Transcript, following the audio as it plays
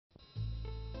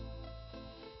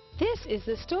This is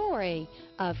the story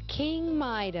of King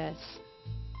Midas,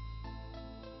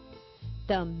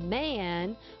 the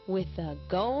man with the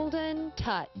golden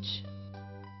touch.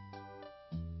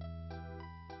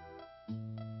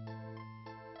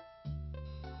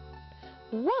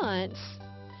 Once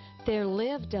there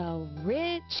lived a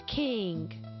rich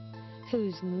king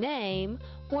whose name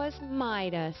was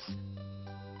Midas.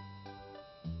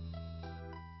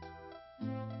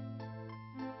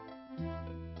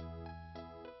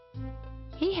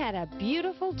 He had a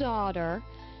beautiful daughter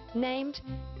named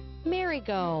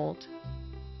Marigold,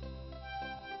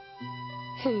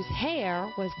 whose hair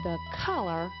was the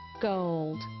color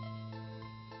gold.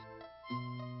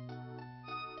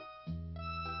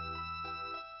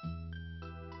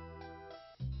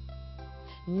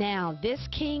 Now this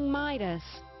King Midas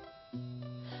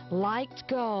liked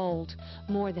gold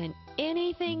more than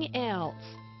anything else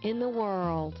in the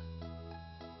world.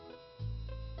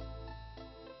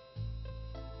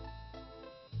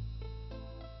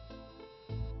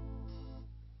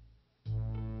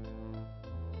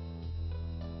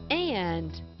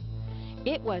 And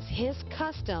it was his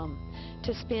custom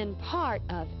to spend part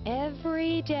of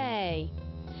every day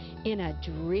in a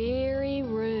dreary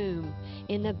room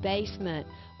in the basement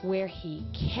where he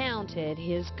counted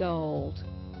his gold.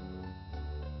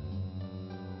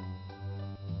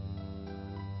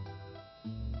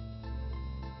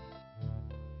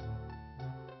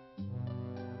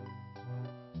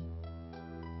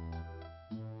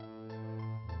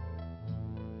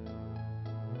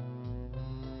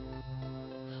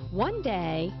 One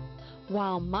day,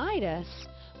 while Midas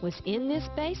was in this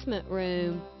basement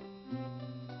room,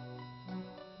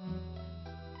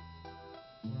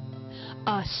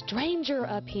 a stranger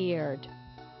appeared.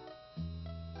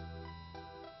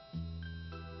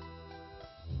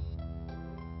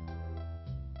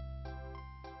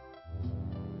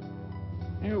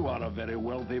 You are a very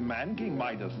wealthy man, King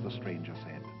Midas, the stranger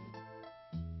said.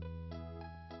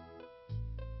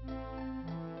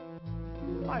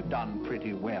 I've done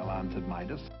pretty well, answered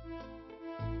Midas.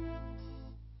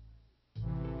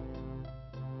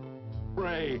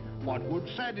 Pray, what would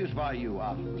satisfy you?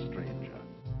 Asked the stranger.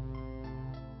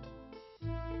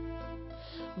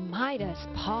 Midas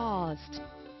paused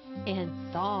and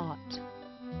thought.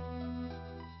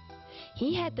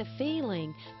 He had the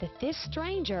feeling that this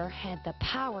stranger had the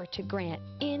power to grant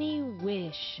any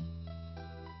wish.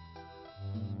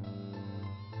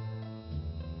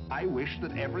 I wish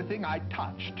that everything I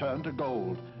touch turned to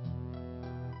gold.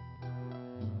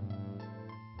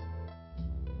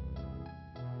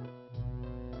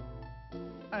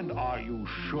 And are you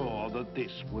sure that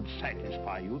this would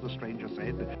satisfy you? The stranger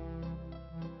said.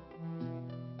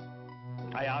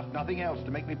 I ask nothing else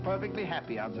to make me perfectly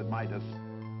happy, answered Midas.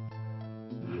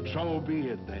 So be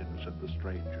it then, said the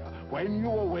stranger. When you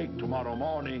awake tomorrow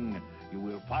morning, you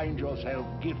will find yourself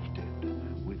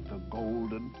gifted with the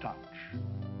golden touch.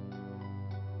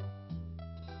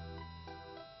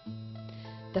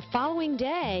 The following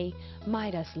day,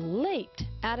 Midas leaped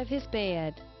out of his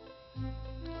bed.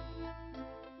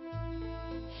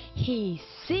 He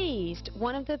seized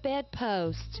one of the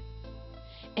bedposts,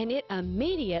 and it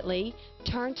immediately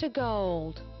turned to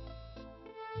gold.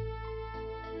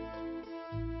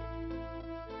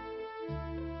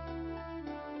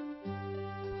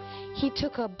 He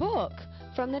took a book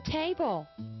from the table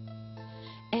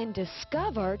and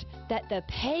discovered that the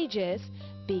pages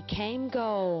became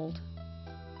gold.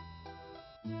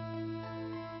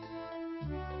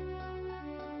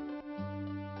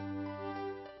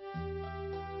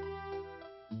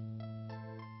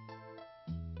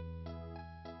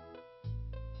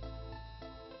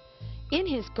 In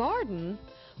his garden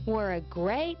were a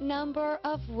great number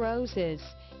of roses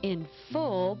in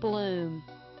full bloom.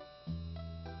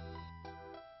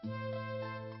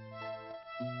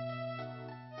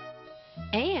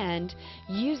 And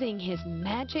using his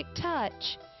magic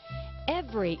touch,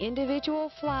 every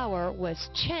individual flower was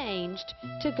changed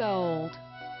to gold.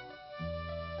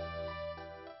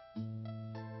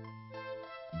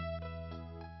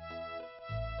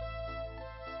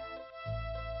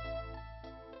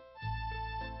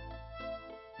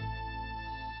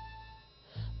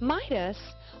 Midas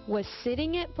was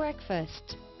sitting at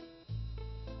breakfast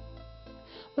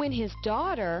when his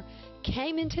daughter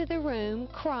came into the room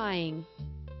crying.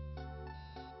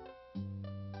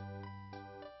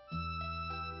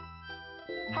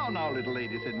 How now, little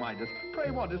lady, said Midas. Pray,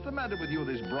 what is the matter with you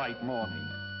this bright morning?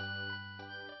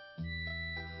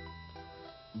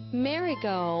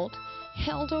 Marigold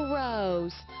held a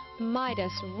rose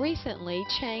Midas recently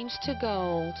changed to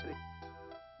gold.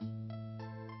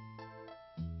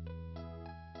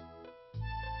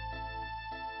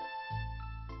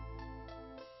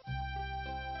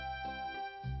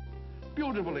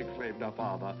 Beautiful, exclaimed her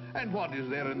father. And what is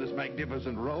there in this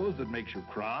magnificent rose that makes you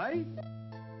cry?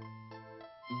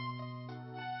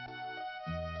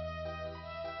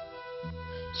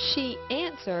 She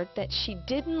answered that she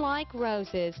didn't like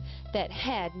roses that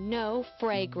had no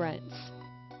fragrance.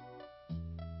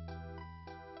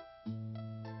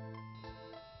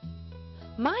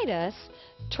 Midas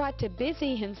tried to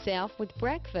busy himself with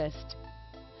breakfast,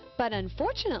 but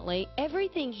unfortunately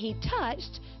everything he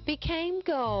touched became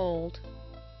gold.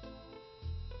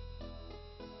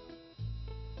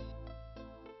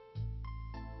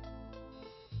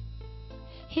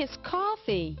 His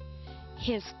coffee,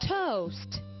 his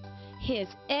toast, his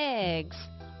eggs,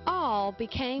 all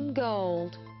became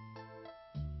gold.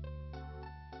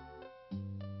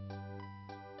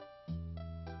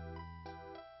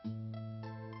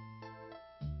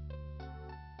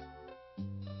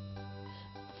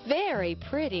 Very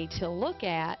pretty to look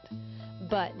at,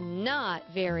 but not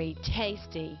very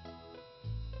tasty.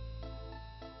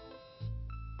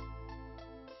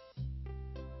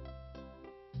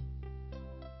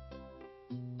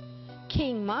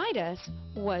 King Midas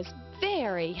was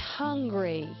very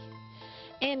hungry,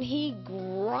 and he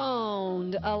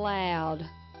groaned aloud.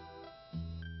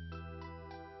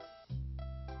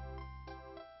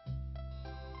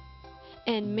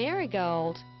 And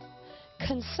Marigold,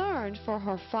 concerned for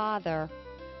her father,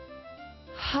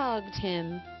 hugged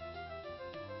him.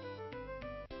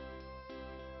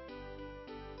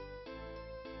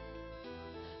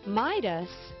 Midas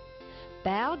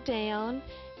bowed down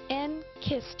and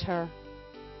kissed her.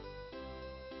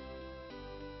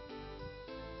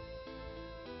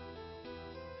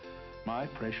 My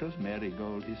precious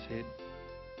Marigold, he said.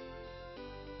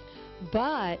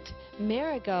 But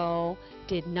Marigold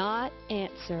did not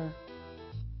answer.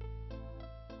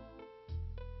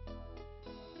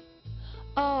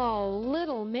 Oh,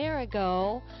 little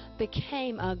Marigold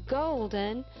became a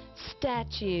golden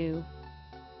statue.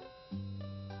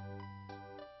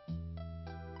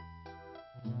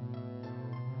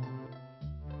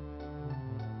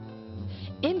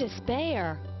 In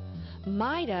despair,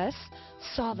 Midas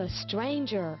saw the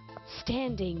stranger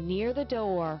standing near the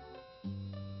door.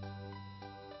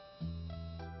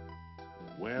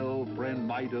 Well, friend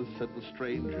Midas, said the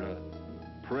stranger,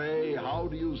 pray how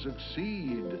do you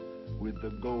succeed with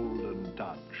the golden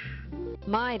touch?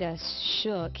 Midas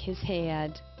shook his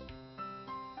head.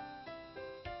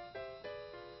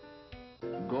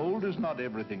 Gold is not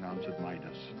everything, answered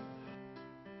Midas.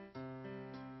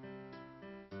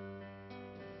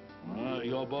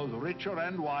 You're both richer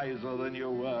and wiser than you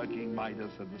were, King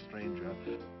Midas, said the stranger.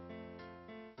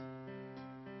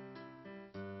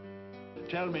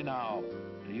 Tell me now,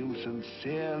 do you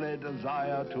sincerely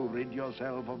desire to rid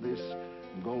yourself of this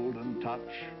golden touch?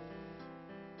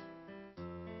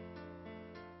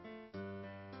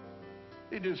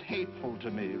 It is hateful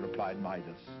to me, replied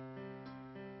Midas.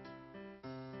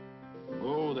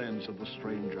 Go then, said the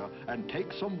stranger, and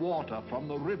take some water from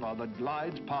the river that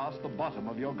glides past the bottom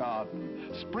of your garden.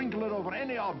 Sprinkle it over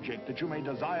any object that you may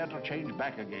desire to change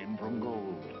back again from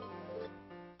gold.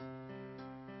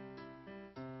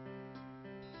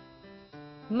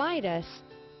 Midas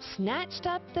snatched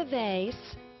up the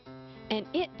vase, and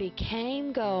it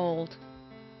became gold.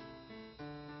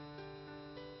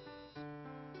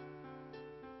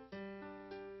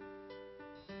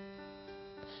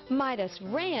 Midas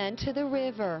ran to the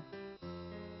river,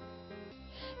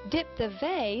 dipped the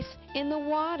vase in the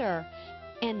water,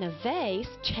 and the vase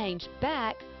changed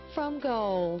back from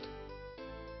gold.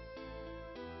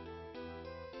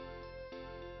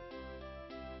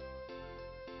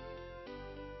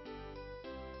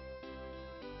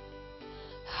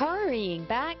 Hurrying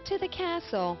back to the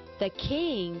castle, the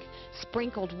king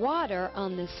sprinkled water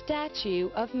on the statue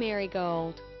of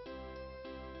Marigold.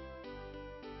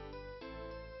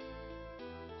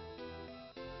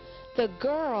 The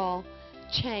girl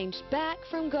changed back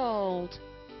from gold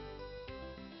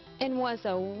and was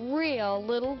a real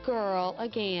little girl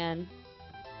again.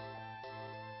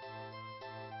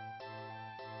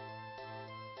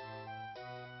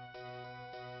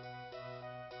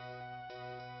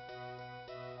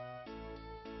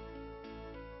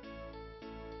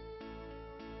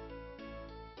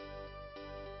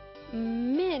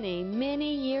 Many,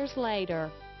 many years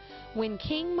later, when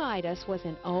King Midas was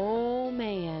an old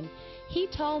man, he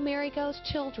told Marigold's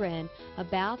children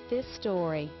about this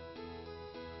story.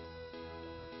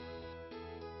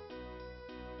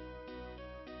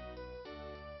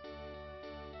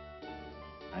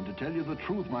 And to tell you the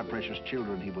truth, my precious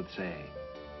children, he would say,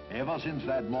 ever since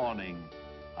that morning,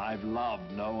 I've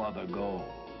loved no other gold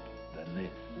than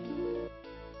this.